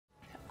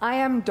I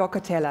am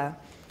Dokotela,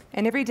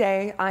 and every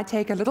day I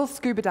take a little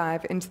scuba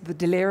dive into the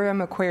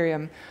delirium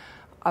aquarium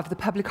of the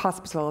public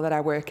hospital that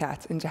I work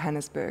at in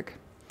Johannesburg.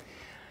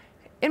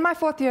 In my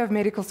 4th year of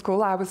medical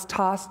school, I was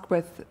tasked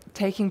with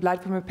taking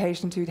blood from a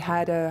patient who'd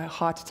had a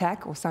heart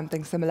attack or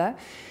something similar,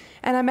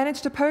 and I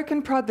managed to poke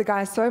and prod the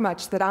guy so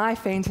much that I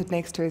fainted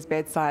next to his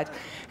bedside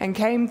and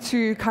came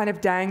to kind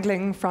of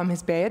dangling from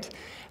his bed.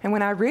 And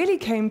when I really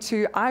came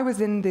to, I was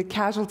in the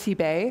casualty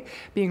bay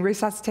being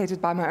resuscitated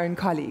by my own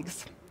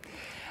colleagues.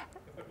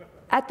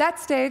 At that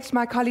stage,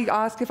 my colleague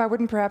asked if I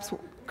wouldn't perhaps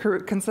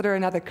consider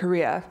another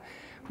career,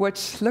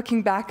 which,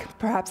 looking back,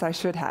 perhaps I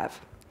should have.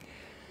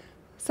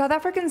 South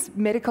Africa's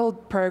medical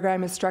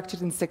program is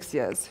structured in 6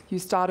 years. You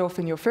start off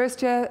in your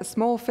first year, a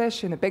small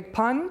fish in a big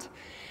pond.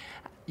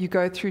 You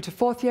go through to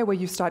 4th year, where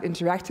you start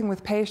interacting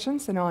with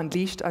patients and are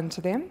unleashed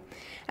onto them.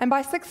 And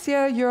by 6th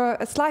year, you're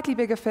a slightly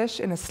bigger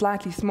fish in a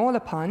slightly smaller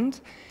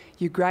pond.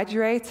 You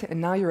graduate, and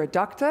now you're a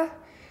doctor.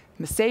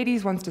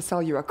 Mercedes wants to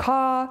sell you a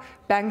car,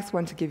 banks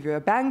want to give you a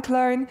bank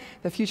loan,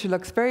 the future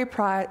looks very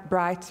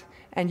bright,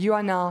 and you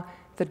are now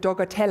the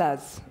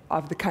dokotelas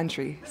of the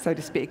country, so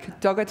to speak.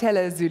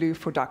 Dokotela is Zulu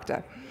for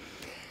doctor.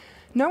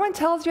 No one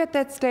tells you at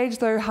that stage,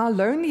 though, how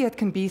lonely it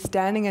can be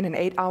standing in an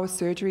 8-hour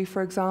surgery,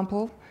 for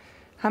example,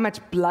 how much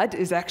blood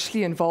is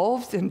actually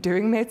involved in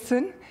doing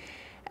medicine,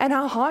 and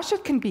how harsh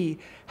it can be,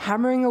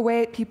 hammering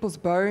away at people's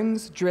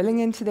bones, drilling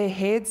into their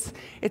heads.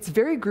 It's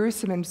very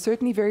gruesome and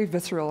certainly very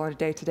visceral on a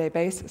day-to-day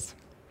basis.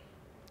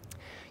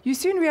 You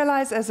soon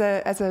realize as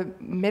a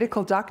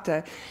medical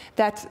doctor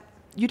that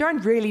you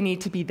don't really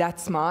need to be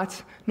that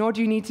smart, nor do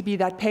you need to be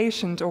that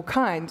patient or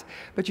kind,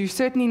 but you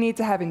certainly need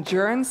to have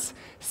endurance,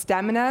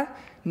 stamina,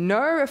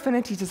 no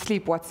affinity to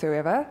sleep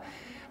whatsoever,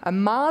 a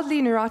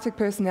mildly neurotic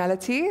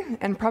personality,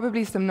 and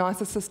probably some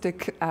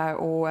narcissistic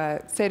or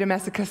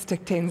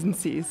sadomasochistic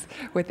tendencies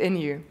within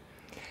you.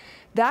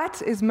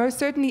 That is most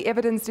certainly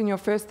evidenced in your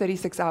first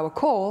 36-hour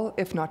call,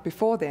 if not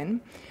before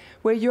then,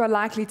 where you are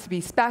likely to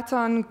be spat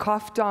on,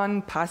 coughed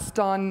on, passed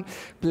on,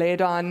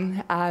 bled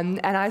on,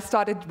 and I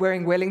started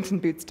wearing Wellington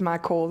boots to my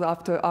call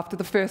after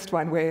the first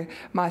one, where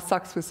my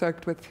socks were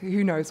soaked with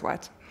who knows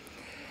what.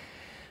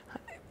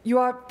 You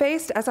are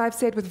faced, as I've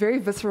said, with very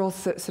visceral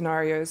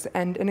scenarios,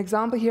 and an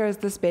example here is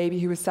this baby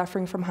who was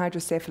suffering from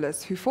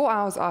hydrocephalus, who 4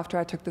 hours after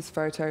I took this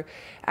photo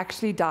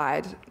actually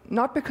died,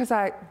 not because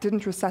I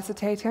didn't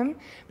resuscitate him,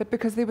 but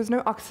because there was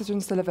no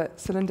oxygen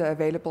cylinder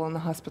available in the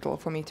hospital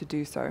for me to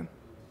do so.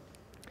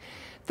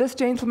 This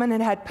gentleman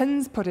had had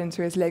pins put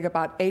into his leg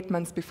about 8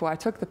 months before I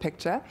took the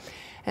picture,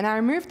 and I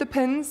removed the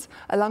pins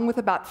along with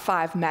about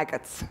 5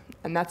 maggots,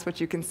 and that's what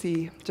you can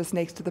see just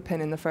next to the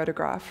pin in the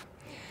photograph.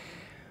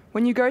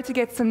 When you go to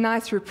get some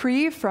nice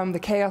reprieve from the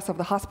chaos of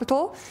the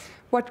hospital,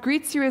 what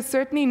greets you is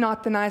certainly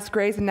not the nice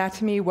Grey's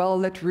Anatomy,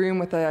 well-lit room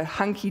with a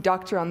hunky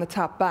doctor on the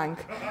top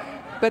bunk,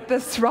 but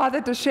this rather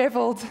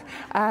disheveled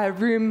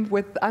room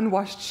with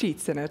unwashed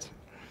sheets in it.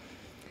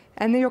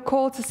 And then you're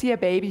called to see a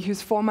baby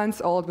who's 4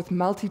 months old with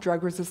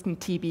multi-drug-resistant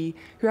TB,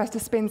 who has to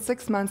spend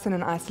 6 months in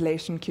an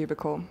isolation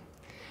cubicle.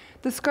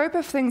 The scope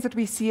of things that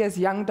we see as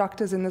young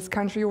doctors in this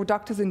country, or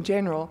doctors in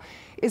general,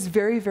 is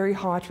very, very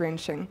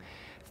heart-wrenching.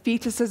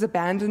 Fetuses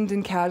abandoned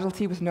in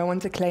casualty with no one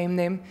to claim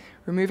them,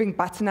 removing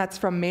butternuts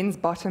from men's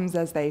bottoms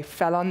as they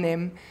fell on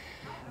them,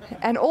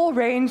 and all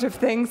range of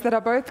things that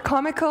are both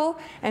comical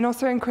and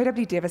also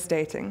incredibly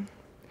devastating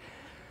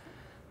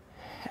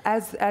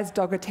as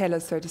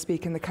dokotelas, so to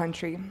speak, in the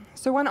country.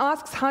 So one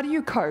asks, how do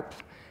you cope?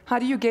 How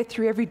do you get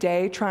through every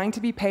day trying to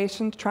be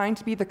patient, trying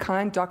to be the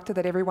kind doctor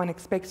that everyone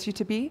expects you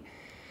to be?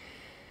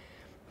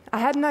 I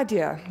had an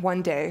idea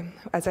one day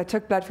as I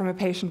took blood from a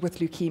patient with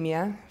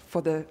leukemia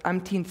for the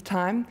umpteenth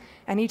time,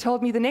 and he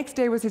told me the next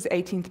day was his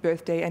 18th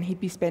birthday and he'd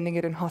be spending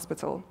it in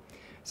hospital.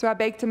 So I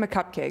baked him a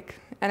cupcake,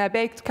 and I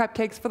baked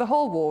cupcakes for the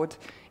whole ward,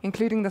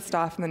 including the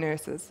staff and the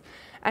nurses.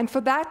 And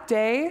for that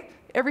day,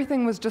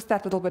 everything was just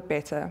that little bit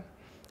better.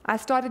 I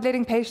started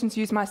letting patients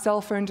use my cell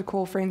phone to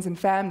call friends and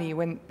family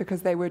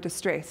because they were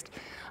distressed.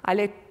 I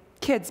let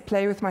kids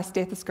play with my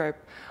stethoscope.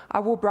 I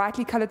wore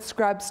brightly colored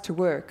scrubs to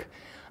work.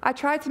 I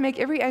tried to make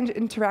every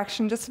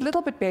interaction just a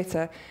little bit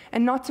better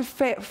and not to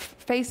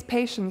face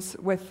patients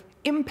with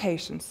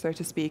impatience, so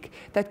to speak,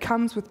 that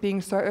comes with being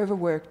so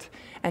overworked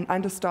and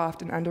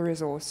understaffed and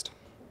under-resourced.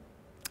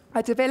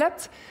 I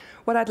developed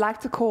what I'd like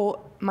to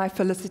call my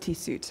felicity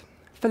suit.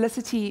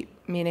 Felicity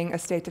meaning a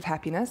state of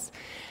happiness,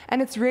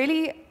 and it's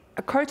really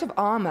a coat of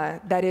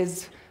armor that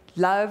is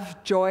love,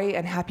 joy,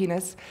 and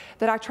happiness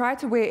that I try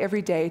to wear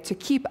every day to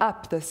keep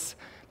up this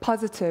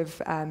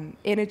positive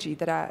energy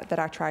that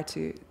I try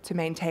to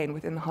maintain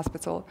within the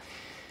hospital.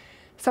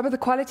 Some of the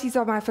qualities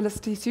of my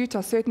felicity suit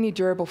are certainly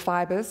durable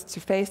fibers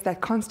to face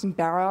that constant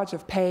barrage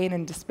of pain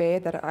and despair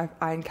that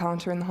I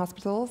encounter in the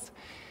hospitals.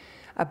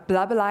 A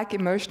blubber-like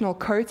emotional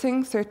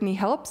coating certainly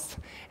helps,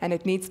 and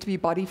it needs to be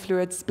body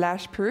fluid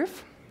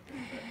splash-proof.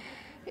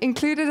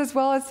 Included as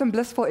well as some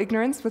blissful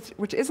ignorance,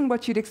 which isn't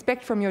what you'd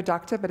expect from your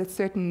doctor, but it's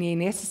certainly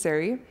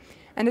necessary,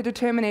 and a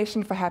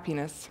determination for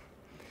happiness.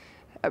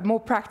 A more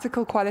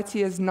practical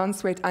quality is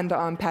non-sweat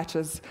underarm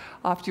patches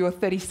after your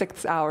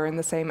 36th hour in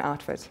the same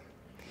outfit.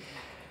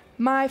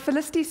 My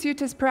Felicity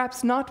suit is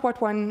perhaps not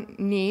what one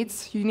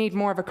needs. You need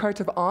more of a coat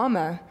of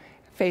armor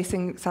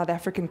facing South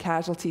African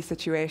casualty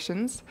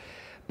situations.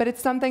 But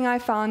it's something I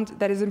found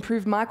that has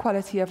improved my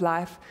quality of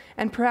life,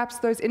 and perhaps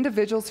those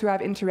individuals who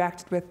I've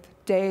interacted with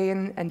day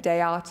in and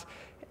day out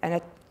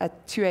and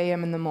at 2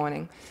 a.m. in the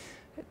morning.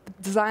 The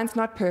design's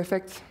not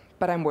perfect,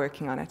 but I'm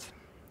working on it.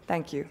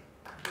 Thank you.